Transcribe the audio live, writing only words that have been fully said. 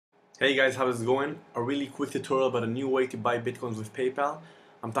Hey guys, how's it going? A really quick tutorial about a new way to buy bitcoins with PayPal.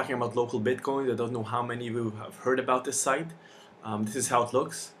 I'm talking about local bitcoins. I don't know how many of you have heard about this site. This is how it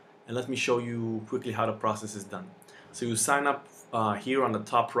looks, and let me show you quickly how the process is done. So you sign up here on the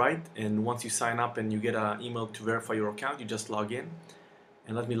top right, and once you sign up and you get an email to verify your account, you just log in.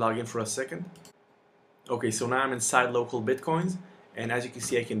 And let me log in for a second. Okay, so now I'm inside local bitcoins, and as you can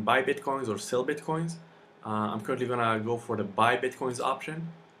see, I can buy bitcoins or sell bitcoins. I'm currently gonna go for the buy bitcoins option.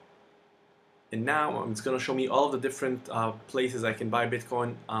 And now it's going to show me all of the different places I can buy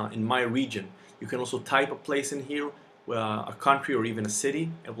Bitcoin in my region. You can also type a place in here, a country or even a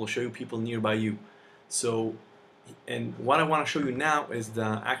city. It will show you people nearby you. So, and what I want to show you now is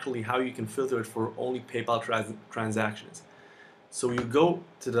actually how you can filter it for only PayPal transactions. So you go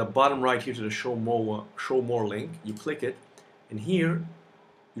to the bottom right here to the show more link. You click it, and here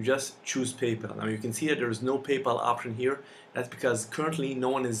you just choose PayPal. Now you can see that there is no PayPal option here. That's because currently no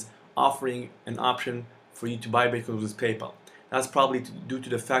one is offering an option for you to buy Bitcoin with PayPal. That's probably due to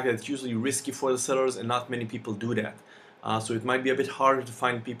the fact that it's usually risky for the sellers and not many people do that. So it might be a bit harder to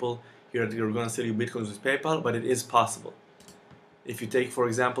find people here that are going to sell you Bitcoins with PayPal, but it is possible. If you take, for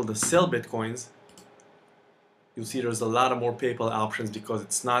example, the sell Bitcoins, you'll see there's a lot of more PayPal options because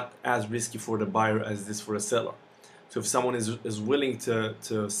it's not as risky for the buyer as it is for the seller. So if someone is willing to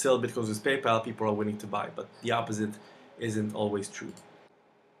sell Bitcoins with PayPal, people are willing to buy, but the opposite isn't always true.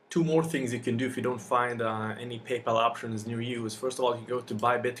 Two more things you can do if you don't find any PayPal options near you is, first of all, you go to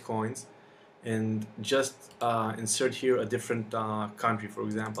buy Bitcoins and just insert here a different country. For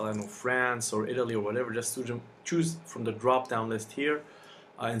example, I don't know, France or Italy or whatever. Just choose from the drop-down list here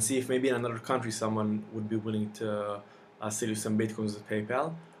and see if maybe in another country someone would be willing to sell you some Bitcoins with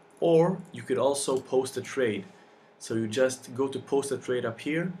PayPal. Or you could also post a trade. So you just go to post a trade up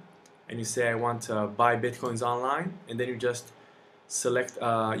here and you say I want to buy Bitcoins online, and then you just select,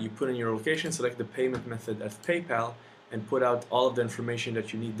 you put in your location, select the payment method as PayPal, and put out all of the information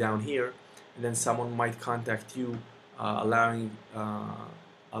that you need down here, and then someone might contact you wanting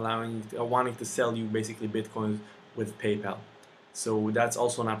to sell you basically Bitcoins with PayPal. So that's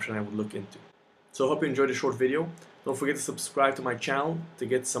also an option I would look into. So I hope you enjoyed the short video. Don't forget to subscribe to my channel to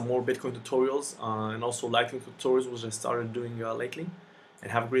get some more Bitcoin tutorials and also Lightning tutorials, which I started doing lately,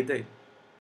 and have a great day.